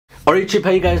Alright YouTube, how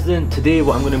you guys doing? Today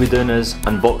what I'm going to be doing is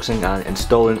unboxing and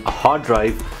installing a hard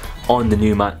drive on the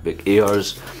new MacBook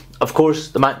Airs. Of course,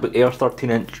 the MacBook Air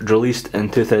 13-inch released in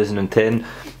 2010.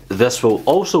 This will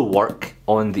also work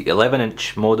on the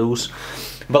 11-inch models.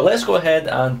 But let's go ahead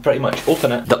and pretty much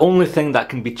open it. The only thing that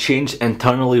can be changed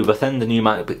internally within the new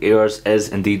MacBook Airs is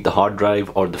indeed the hard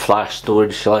drive, or the flash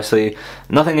storage shall I say.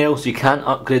 Nothing else. You can't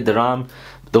upgrade the RAM.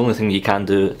 The only thing you can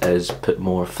do is put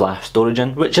more flash storage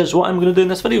in, which is what I'm going to do in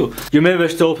this video. You may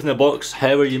wish to open the box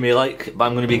however you may like, but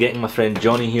I'm going to be getting my friend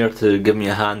Johnny here to give me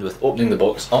a hand with opening the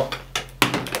box up.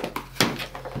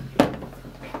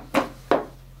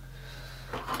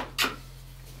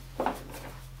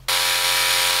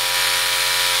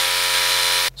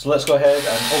 So let's go ahead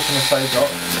and open the sides up.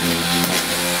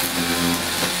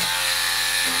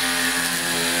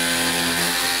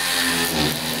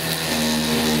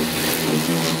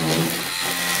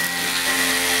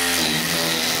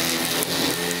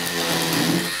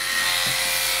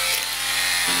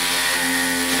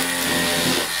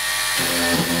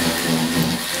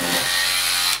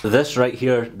 This right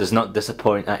here does not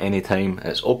disappoint at any time.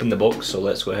 It's opened the box, so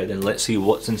let's go ahead and let's see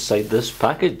what's inside this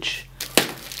package.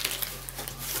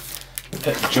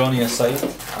 Put Johnny aside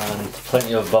and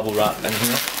plenty of bubble wrap in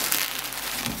here.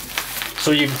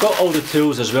 So you've got all the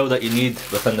tools as well that you need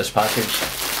within this package,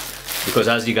 because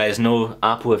as you guys know,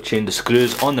 Apple have changed the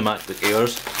screws on the MacBook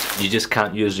Airs. You just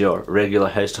can't use your regular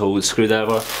household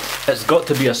screwdriver. It's got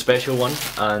to be a special one,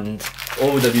 and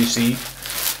OWC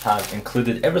have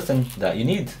included everything that you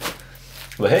need.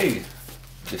 Well, hey,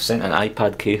 they've sent an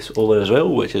iPad case over as well,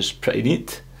 which is pretty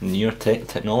neat. Near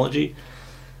technology.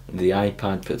 The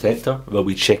iPad protector. We'll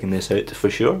be checking this out for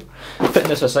sure. Putting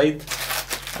this aside,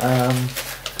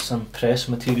 some press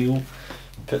material.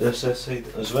 Put this aside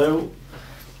as well.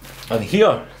 And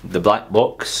here, the black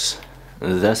box.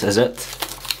 This is it.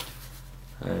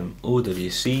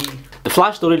 OWC. The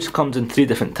flash storage comes in 3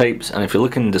 different types, and if you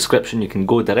look in the description you can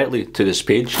go directly to this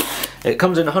page. It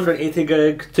comes in 180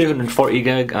 gig, 240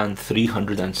 gig and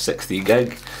 360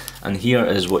 gig, and here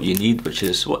is what you need, which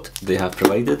is what they have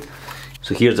provided.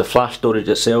 So here's the flash storage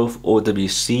itself,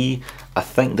 OWC. I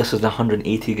think this is the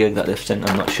 180 gig that they've sent,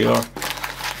 I'm not sure.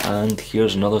 And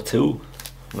here's another tool.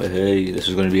 Well, hey, this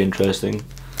is going to be interesting.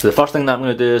 So the first thing that I'm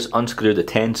going to do is unscrew the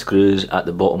 10 screws at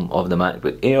the bottom of the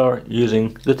MacBook Air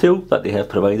using the tool that they have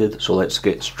provided, so let's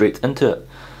get straight into it.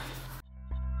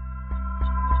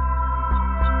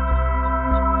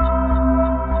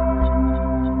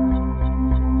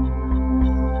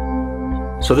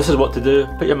 So this is what to do.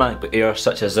 Put your MacBook Air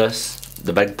such as this,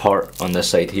 the big part on this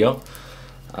side here,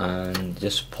 and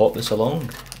just pop this along,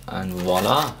 and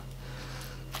voila!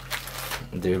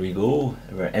 There we go,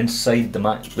 we're inside the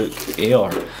MacBook Air.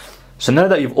 So now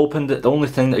that you've opened it, the only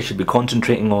thing that you should be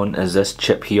concentrating on is this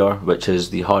chip here, which is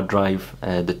the hard drive,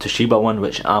 the Toshiba one,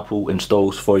 which Apple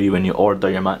installs for you when you order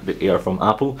your MacBook Air from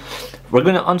Apple. We're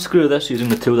going to unscrew this using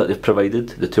the tool that they've provided,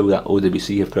 the tool that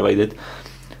OWC have provided.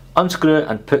 Unscrew it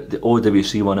and put the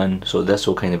OWC one in, so this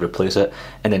will kind of replace it,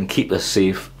 and then keep this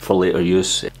safe for later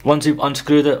use. Once you've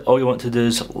unscrewed it, all you want to do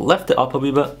is lift it up a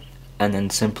wee bit, and then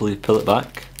simply pull it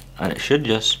back. And it should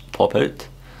just pop out.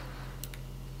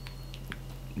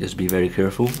 Just be very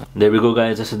careful. There we go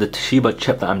guys, this is the Toshiba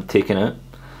chip that I'm taking out.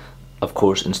 Of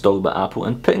course installed by Apple,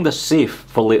 and putting this safe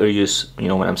for later use, you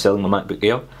know, when I'm selling my MacBook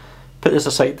Air. Put this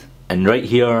aside. And right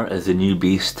here is the new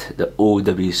beast, the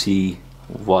OWC,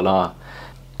 voila.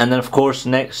 And then of course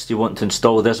next you want to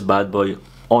install this bad boy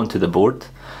onto the board.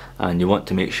 And you want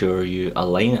to make sure you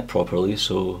align it properly,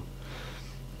 so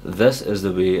this is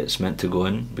the way it's meant to go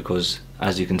in, because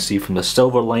as you can see from the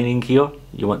silver lining here,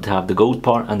 you want to have the gold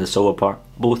part and the silver part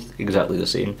both exactly the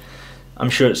same.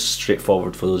 I'm sure it's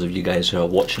straightforward for those of you guys who are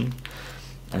watching.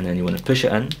 And then you want to push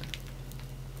it in.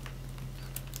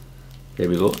 There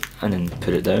we go, and then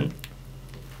put it down.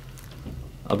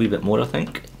 A wee bit more I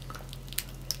think.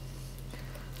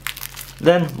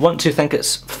 Then once you think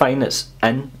it's fine, it's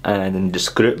in, and then just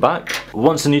screw it back.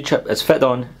 Once the new chip is fit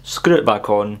on, screw it back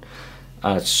on.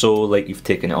 So like you've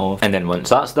taken it off, and then once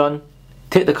that's done,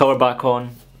 take the cover back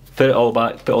on, put it all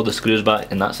back, put all the screws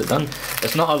back, and that's it done.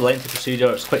 It's not a lengthy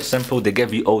procedure, it's quite simple. They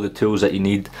give you all the tools that you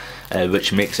need,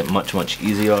 which makes it much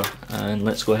easier. And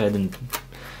let's go ahead and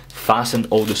fasten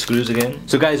all the screws again.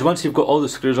 So guys, once you've got all the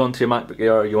screws onto your MacBook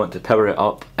Air, you want to power it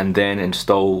up and then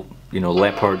install, you know,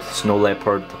 Leopard, Snow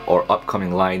Leopard, or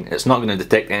upcoming line. It's not going to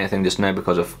detect anything just now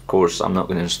because of course I'm not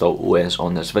going to install OS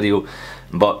on this video,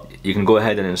 but you can go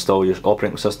ahead and install your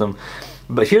operating system.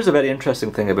 But here's a very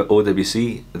interesting thing about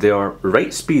OWC. Their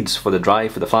write speeds for the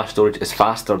drive, for the flash storage, is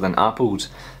faster than Apple's.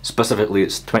 Specifically,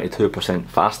 it's 22%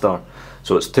 faster.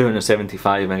 So it's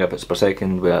 275 megabits per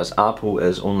second, whereas Apple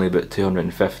is only about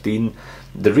 215.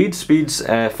 The read speeds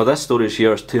for this storage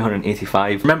here is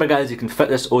 285. Remember guys, you can fit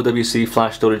this OWC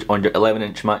flash storage on your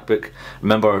 11-inch MacBook.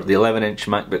 Remember, the 11-inch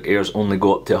MacBook Airs only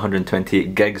go up to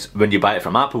 128 gigs when you buy it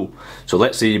from Apple. So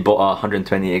let's say you bought a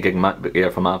 128 gig MacBook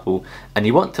Air from Apple and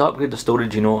you want to upgrade the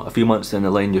storage, you know, a few months down the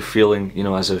line you're feeling, you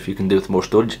know, as if you can do with more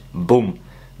storage. Boom!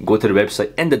 Go to the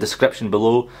website in the description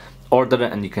below, order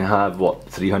it, and you can have, what,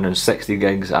 360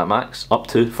 gigs at max, up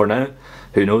to, for now.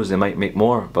 Who knows, they might make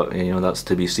more, but you know, that's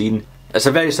to be seen. It's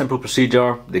a very simple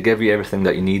procedure. They give you everything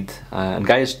that you need. And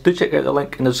guys, do check out the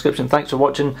link in the description. Thanks for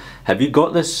watching. Have you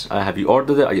got this? Have you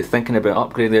ordered it? Are you thinking about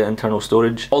upgrading the internal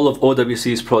storage? All of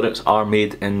OWC's products are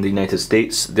made in the United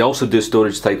States. They also do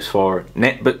storage types for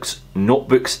netbooks,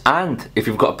 notebooks, and if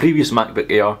you've got a previous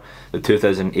MacBook Air, the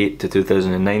 2008 to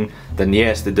 2009, then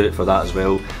yes, they do it for that as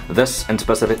well. This in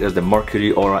specific is the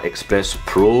Mercury Aura Express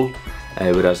Pro.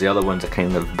 Whereas the other ones are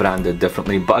kind of branded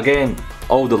differently. But again,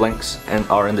 all the links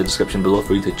are in the description below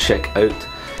for you to check out.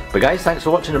 But guys, thanks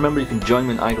for watching. Remember, you can join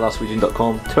me on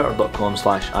iGlaswegian.com,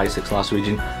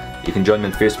 twitter.com/i6glasswegian. You can join me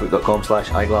on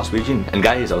facebook.com/iGlaswegian. And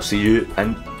guys, I'll see you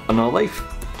in another life.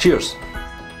 Cheers!